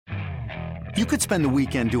You could spend the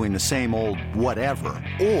weekend doing the same old whatever,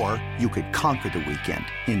 or you could conquer the weekend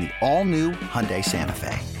in the all-new Hyundai Santa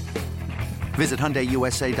Fe. Visit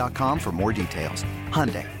HyundaiUSA.com for more details.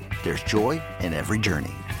 Hyundai, there's joy in every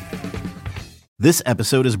journey. This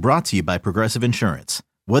episode is brought to you by Progressive Insurance.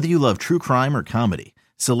 Whether you love true crime or comedy,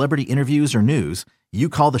 celebrity interviews or news, you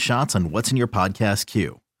call the shots on what's in your podcast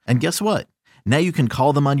queue. And guess what? Now you can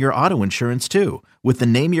call them on your auto insurance too with the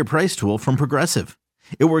Name Your Price tool from Progressive.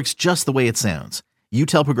 It works just the way it sounds. You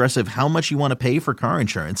tell Progressive how much you want to pay for car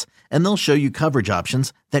insurance, and they'll show you coverage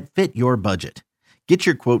options that fit your budget. Get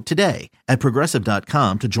your quote today at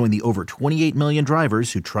Progressive.com to join the over 28 million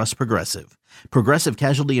drivers who trust Progressive. Progressive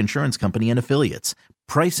Casualty Insurance Company and Affiliates.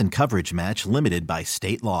 Price and coverage match limited by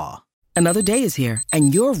state law. Another day is here,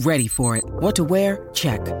 and you're ready for it. What to wear?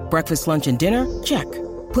 Check. Breakfast, lunch, and dinner? Check.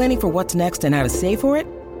 Planning for what's next and how to save for it?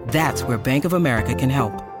 That's where Bank of America can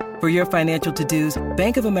help. For your financial to-dos,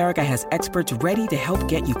 Bank of America has experts ready to help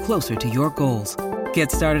get you closer to your goals.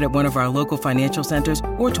 Get started at one of our local financial centers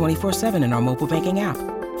or 24/7 in our mobile banking app.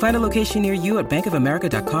 Find a location near you at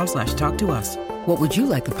bankofamerica.com/talktous. What would you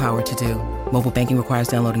like the power to do? Mobile banking requires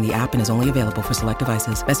downloading the app and is only available for select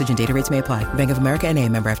devices. Message and data rates may apply. Bank of America N.A.,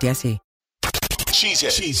 member FDIC.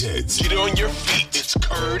 Cheeseheads. Get on your feet. It's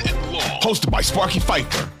Curd and Long. Hosted by Sparky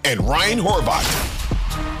Fifer and Ryan Horvath.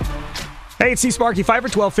 Hey, it's Sparky Fifer,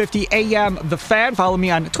 1250 AM The Fan. Follow me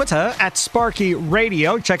on Twitter at Sparky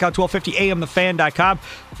Radio. Check out 1250amthefan.com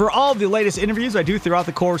for all the latest interviews I do throughout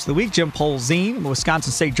the course of the week. Jim Polzin,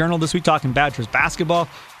 Wisconsin State Journal this week, talking Badgers basketball.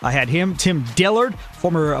 I had him. Tim Dillard,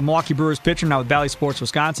 former Milwaukee Brewers pitcher, now with Bally Sports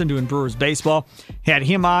Wisconsin, doing Brewers baseball. Had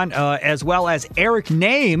him on, as well as Eric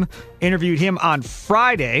Nehm. Interviewed him on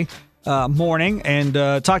Friday morning and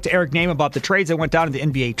talked to Eric Nehm about the trades that went down at the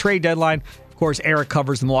NBA trade deadline. Of course, Eric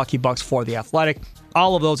covers the Milwaukee Bucks for The Athletic.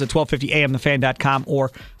 All of those at 1250amthefan.com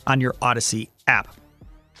or on your Odyssey app.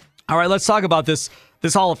 All right, let's talk about this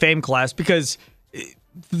Hall of Fame class, because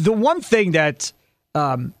the one thing that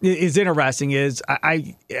is interesting is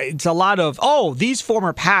it's a lot of, these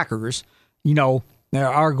former Packers,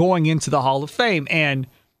 are going into the Hall of Fame. And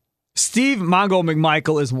Steve Mongo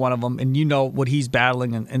McMichael is one of them, and you know what he's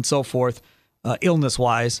battling and so forth,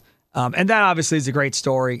 illness-wise. And that obviously is a great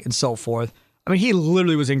story and so forth. I mean, he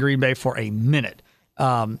literally was in Green Bay for a minute.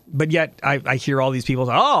 But yet I hear all these people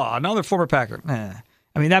say, another former Packer.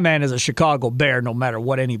 I mean, that man is a Chicago Bear no matter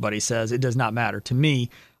what anybody says. It does not matter to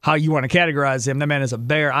me how you want to categorize him. That man is a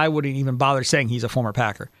Bear. I wouldn't even bother saying he's a former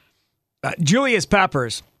Packer. Julius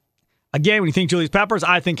Peppers. Again, when you think Julius Peppers,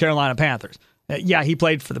 I think Carolina Panthers. Yeah, he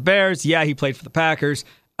played for the Bears. Yeah, he played for the Packers.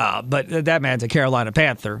 But that man's a Carolina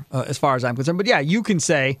Panther as far as I'm concerned. But yeah, you can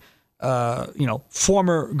say,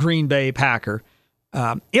 former Green Bay Packer.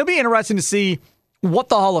 It'll be interesting to see what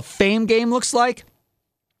the Hall of Fame game looks like,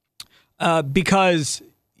 because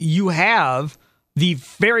you have the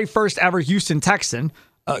very first ever Houston Texan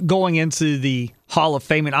going into the Hall of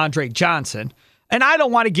Fame in Andre Johnson. And I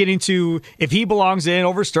don't want to get into if he belongs in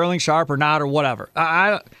over Sterling Sharp or not or whatever.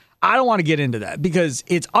 I don't want to get into that, because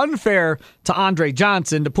it's unfair to Andre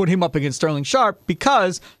Johnson to put him up against Sterling Sharp,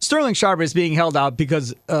 because Sterling Sharp is being held out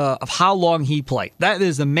because of how long he played. That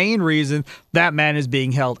is the main reason that man is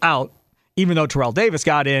being held out, even though Terrell Davis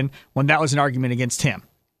got in when that was an argument against him.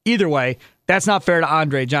 Either way, that's not fair to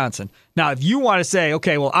Andre Johnson. Now, if you want to say,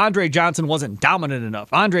 okay, well, Andre Johnson wasn't dominant enough,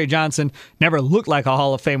 Andre Johnson never looked like a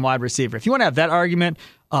Hall of Fame wide receiver. If you want to have that argument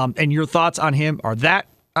and your thoughts on him are that,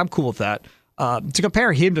 I'm cool with that. To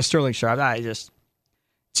compare him to Sterling Sharp, it's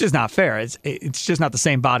just not fair. It's just not the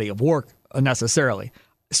same body of work necessarily.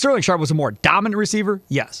 Sterling Sharp was a more dominant receiver,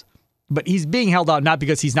 yes. But he's being held out not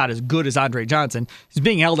because he's not as good as Andre Johnson. He's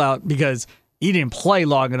being held out because he didn't play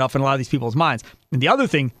long enough in a lot of these people's minds. And the other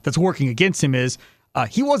thing that's working against him is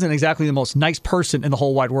he wasn't exactly the most nice person in the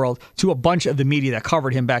whole wide world to a bunch of the media that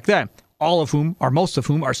covered him back then, all of whom, or most of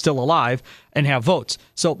whom, are still alive and have votes.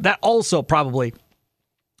 So that also probably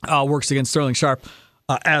works against Sterling Sharp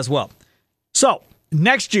as well. So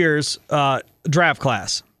next year's draft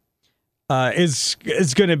class is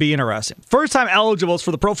going to be interesting. First-time eligibles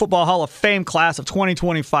for the Pro Football Hall of Fame class of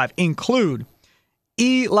 2025 include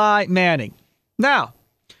Eli Manning. Now,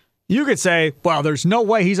 you could say, well, there's no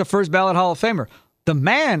way he's a first-ballot Hall of Famer. The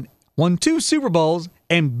man won 2 Super Bowls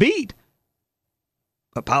and beat,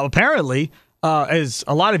 apparently, as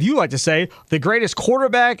a lot of you like to say, the greatest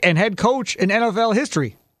quarterback and head coach in NFL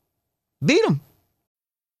history. Beat him.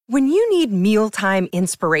 When you need mealtime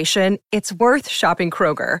inspiration, it's worth shopping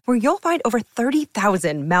Kroger, where you'll find over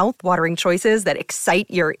 30,000 mouth-watering choices that excite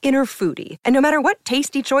your inner foodie. And no matter what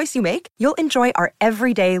tasty choice you make, you'll enjoy our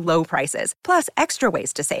everyday low prices, plus extra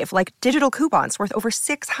ways to save, like digital coupons worth over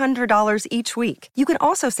 $600 each week. You can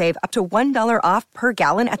also save up to $1 off per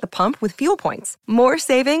gallon at the pump with fuel points. More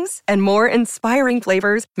savings and more inspiring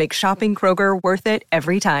flavors make shopping Kroger worth it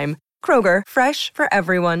every time. Kroger, fresh for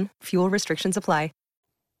everyone. Fuel restrictions apply.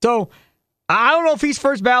 So, I don't know if he's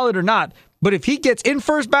first ballot or not, but if he gets in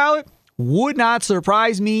first ballot, would not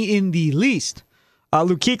surprise me in the least.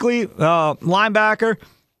 Luke Kuechly, linebacker,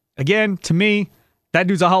 again, to me, that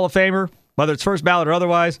dude's a Hall of Famer, whether it's first ballot or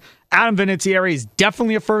otherwise. Adam Vinatieri is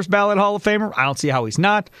definitely a first ballot Hall of Famer. I don't see how he's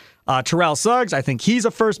not. Terrell Suggs, I think he's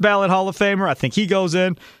a first ballot Hall of Famer. I think he goes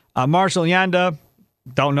in. Marshall Yanda,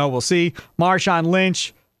 don't know, we'll see. Marshawn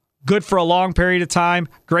Lynch, good for a long period of time,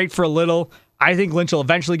 great for a little. I think Lynch will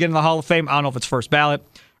eventually get in the Hall of Fame. I don't know if it's first ballot.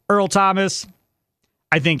 Earl Thomas,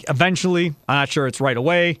 I think eventually. I'm not sure it's right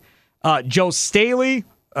away. Joe Staley,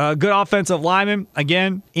 good offensive lineman,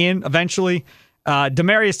 again, in eventually.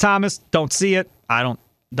 Demaryius Thomas, don't see it. I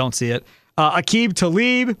don't see it. Aqib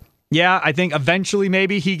Talib, yeah, I think eventually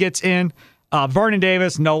maybe he gets in. Vernon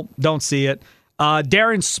Davis, no, don't see it.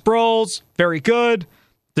 Darren Sproles, very good.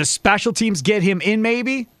 The special teams get him in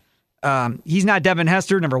maybe. He's not Devin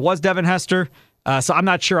Hester, never was Devin Hester. So I'm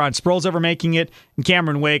not sure on Sproles ever making it. And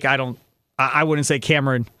Cameron Wake, I wouldn't say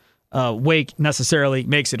Cameron Wake necessarily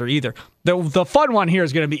makes it or either. The fun one here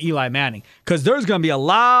is going to be Eli Manning, because there's going to be a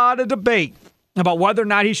lot of debate about whether or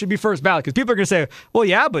not he should be first ballot. Because people are going to say, well,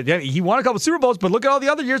 yeah, but he won a couple Super Bowls, but look at all the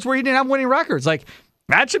other years where he didn't have winning records. Like,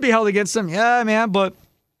 that should be held against him. Yeah, man, but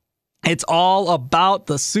it's all about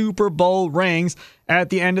the Super Bowl rings at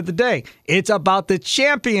the end of the day. It's about the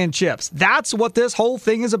championships. That's what this whole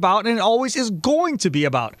thing is about, and it always is going to be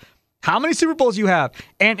about. How many Super Bowls you have?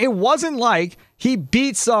 And it wasn't like he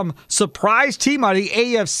beat some surprise team out of the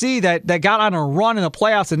AFC that got on a run in the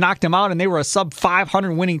playoffs and knocked him out, and they were a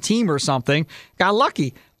sub-500 winning team or something. Got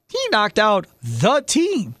lucky. He knocked out the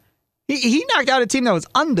team. He knocked out a team that was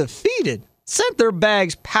undefeated, sent their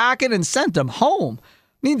bags packing, and sent them home.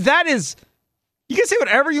 I mean, that is, you can say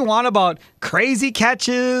whatever you want about crazy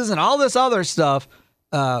catches and all this other stuff.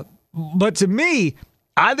 But to me,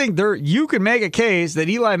 I think you can make a case that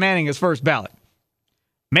Eli Manning is first ballot.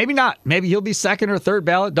 Maybe not. Maybe he'll be second or third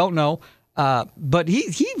ballot. Don't know. But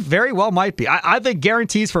he very well might be. I think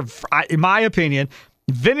guarantees for, in my opinion,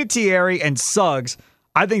 Vinatieri and Suggs,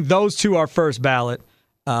 I think those two are first ballot.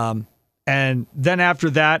 And then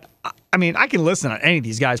after that, I mean, I can listen to any of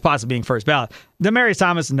these guys possibly being first ballot. Demaryius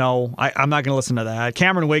Thomas, no, I'm not going to listen to that.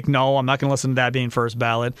 Cameron Wake, no, I'm not going to listen to that being first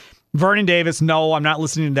ballot. Vernon Davis, no, I'm not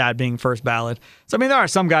listening to that being first ballot. So, I mean, there are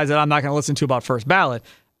some guys that I'm not going to listen to about first ballot.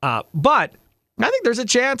 But I think there's a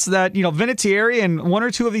chance that, Vinatieri and one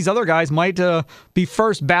or two of these other guys might be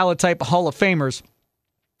first ballot type Hall of Famers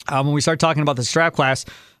when we start talking about the draft class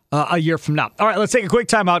a year from now. All right, let's take a quick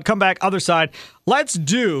timeout. Come back, other side. Let's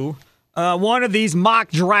do one of these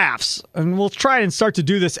mock drafts, and we'll try and start to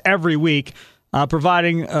do this every week,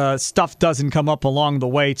 providing stuff doesn't come up along the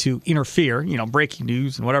way to interfere, breaking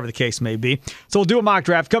news and whatever the case may be. So we'll do a mock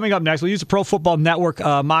draft. Coming up next, we'll use the Pro Football Network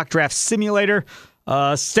mock draft simulator.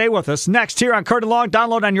 Stay with us. Next here on Curd and Long,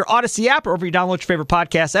 download on your Odyssey app or wherever you download your favorite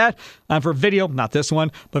podcast at. For video, not this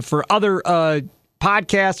one, but for other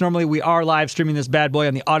podcasts, normally we are live streaming this bad boy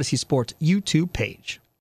on the Odyssey Sports YouTube page.